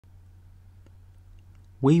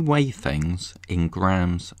We weigh things in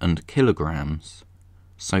grams and kilograms,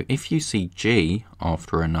 so if you see G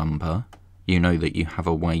after a number, you know that you have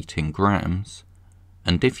a weight in grams,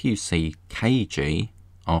 and if you see kg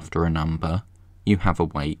after a number, you have a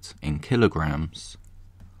weight in kilograms.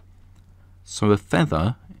 So a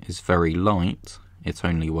feather is very light, it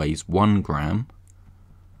only weighs 1 gram.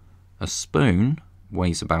 A spoon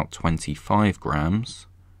weighs about 25 grams,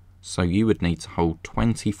 so you would need to hold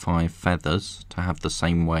 25 feathers to have the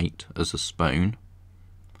same weight as a spoon.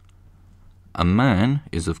 A man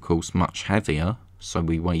is of course much heavier, so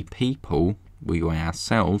we weigh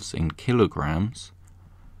ourselves in kilograms,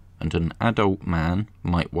 and an adult man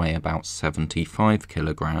might weigh about 75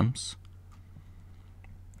 kilograms.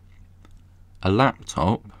 A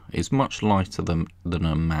laptop is much lighter than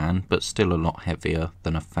a man, but still a lot heavier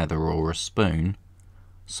than a feather or a spoon,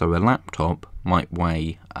 so a laptop might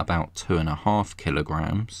weigh about 2.5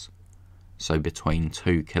 kilograms, so between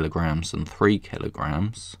 2 kilograms and 3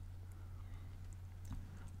 kilograms.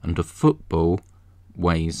 And a football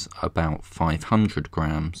weighs about 500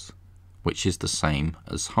 grams, which is the same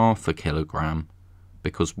as half a kilogram,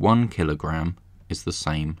 because 1 kilogram is the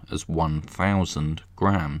same as 1,000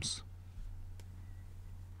 grams.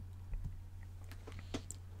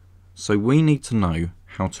 So we need to know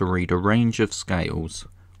how to read a range of scales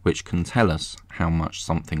which can tell us how much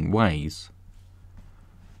something weighs.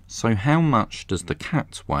 So how much does the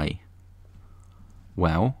cat weigh?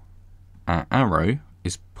 Well, our arrow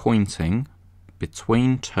is pointing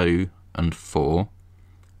between 2 and 4,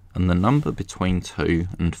 and the number between 2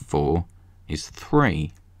 and 4 is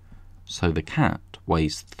 3, so the cat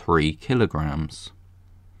weighs 3 kilograms.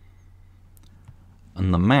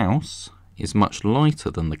 And the mouse is much lighter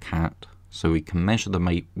than the cat, so we can measure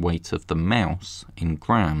the weight of the mouse in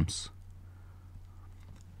grams.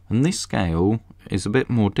 And this scale is a bit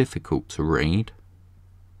more difficult to read.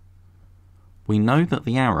 We know that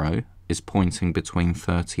the arrow is pointing between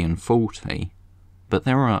 30 and 40, but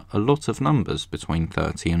there are a lot of numbers between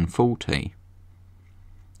 30 and 40.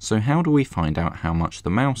 So how do we find out how much the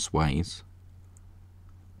mouse weighs?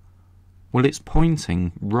 Well, it's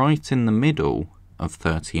pointing right in the middle of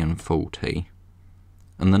 30 and 40,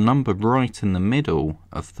 and the number right in the middle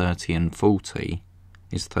of 30 and 40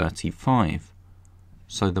 is 35,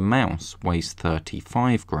 so the mouse weighs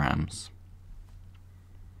 35 grams.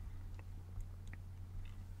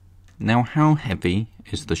 Now how heavy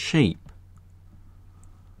is the sheep?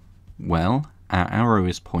 Well, our arrow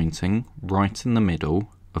is pointing right in the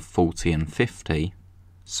middle of 40 and 50,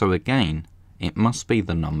 so again it must be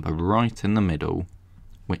the number right in the middle,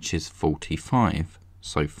 which is 45,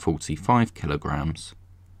 so 45 kilograms.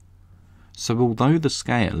 So although the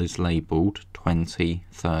scale is labelled 20,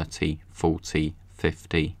 30, 40,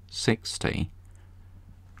 50, 60,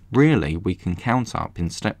 really we can count up in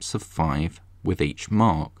steps of 5 with each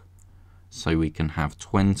mark. So we can have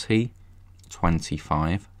 20,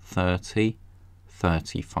 25, 30,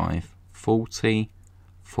 35, 40,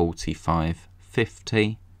 45,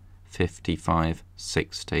 50, 55,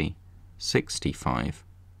 60, 65.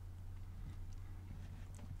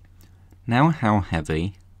 Now how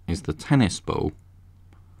heavy is the tennis ball?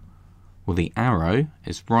 Well, the arrow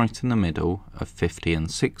is right in the middle of 50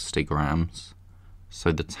 and 60 grams,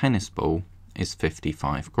 so the tennis ball is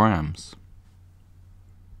 55 grams.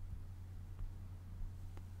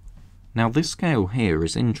 Now this scale here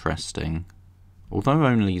is interesting. Although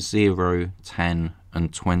only 0, 10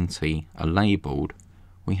 and 20 are labelled,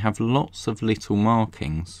 we have lots of little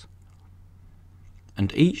markings,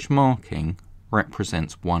 and each marking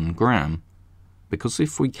represents 1 gram, because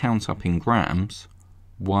if we count up in grams,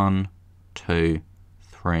 1, 2,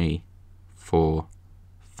 3, 4,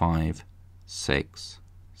 5, 6,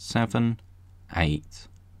 7, 8,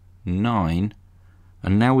 9,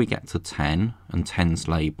 and now we get to 10, and 10's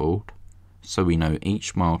labelled, so we know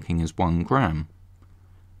each marking is 1 gram.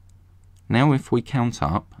 Now if we count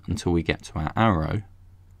up until we get to our arrow,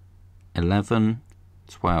 11,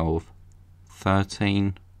 12,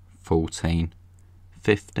 13, 14,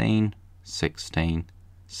 15, 16,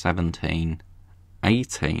 17,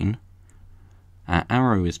 18, our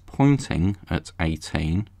arrow is pointing at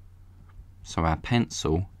 18, so our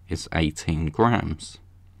pencil is 18 grams.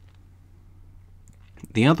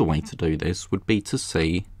 The other way to do this would be to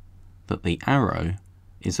see that the arrow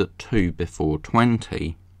is at 2 before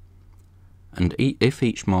 20, and if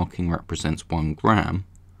each marking represents 1 gram,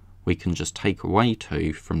 we can just take away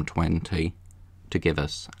 2 from 20 to give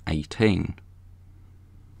us 18.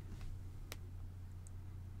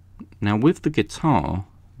 Now with the guitar,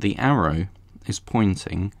 the arrow is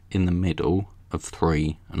pointing in the middle of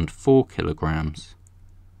 3 and 4 kilograms,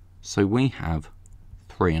 so we have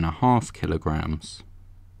 3.5 kilograms.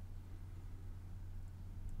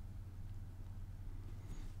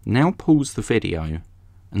 Now pause the video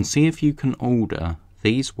and see if you can order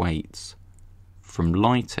these weights from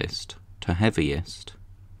lightest to heaviest.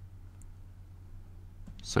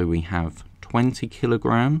 So we have 20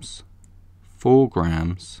 kilograms, 4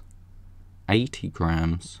 grams, 80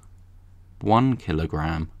 grams, 1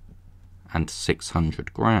 kilogram, and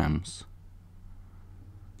 600 grams.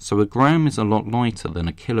 So a gram is a lot lighter than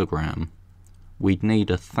a kilogram. We'd need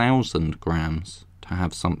 1,000 grams to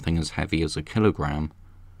have something as heavy as a kilogram,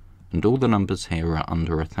 and all the numbers here are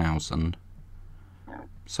under 1,000.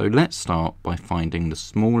 So let's start by finding the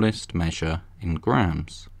smallest measure in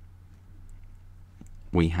grams.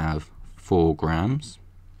 We have 4 grams,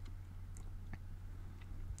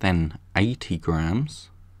 then 80 grams,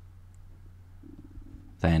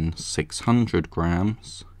 then 600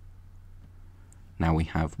 grams. Now we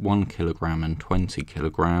have 1 kilogram and 20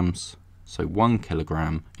 kilograms, so 1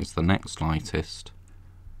 kilogram is the next lightest,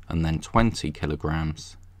 and then 20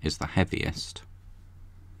 kilograms is the heaviest.